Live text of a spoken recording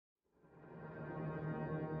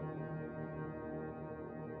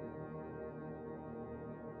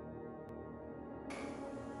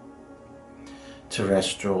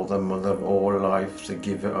Terrestrial, the mother of all life, the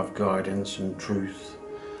giver of guidance and truth,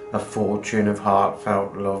 a fortune of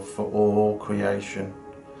heartfelt love for all creation.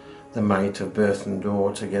 The mate of birth and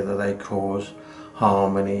door, together they cause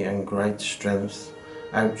harmony and great strength,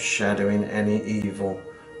 outshadowing any evil,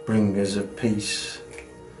 bringers of peace.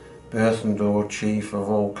 Birth and door, chief of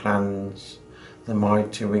all clans, the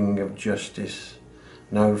mighty wing of justice,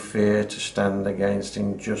 no fear to stand against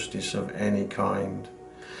injustice of any kind,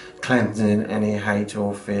 cleansing any hate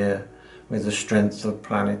or fear with the strength of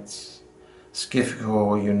planets.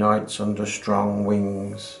 Essavadore unites under strong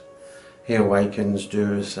wings. He awakens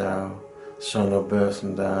Duracell, son of birth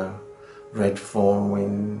and dough, red fawn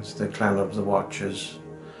wings, the clan of the Watchers,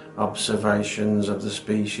 observations of the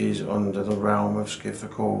species under the realm of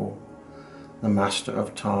Essavadore, the master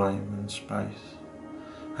of time and space,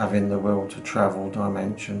 having the will to travel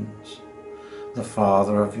dimensions, the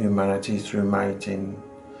father of humanity through mating,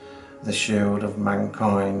 the shield of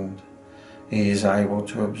mankind. He is able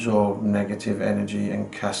to absorb negative energy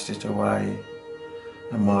and cast it away.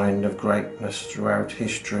 A mind of greatness throughout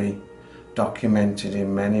history, documented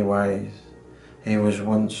in many ways. He was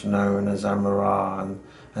once known as Amara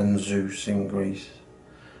and Zeus in Greece.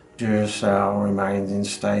 Duracell remains in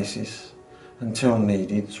stasis until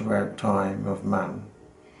needed throughout time of man.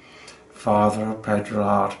 Father of Pedro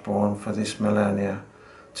Heartborn for this millennia,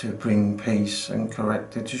 to bring peace and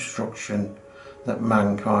correct the destruction that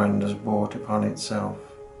mankind has brought upon itself.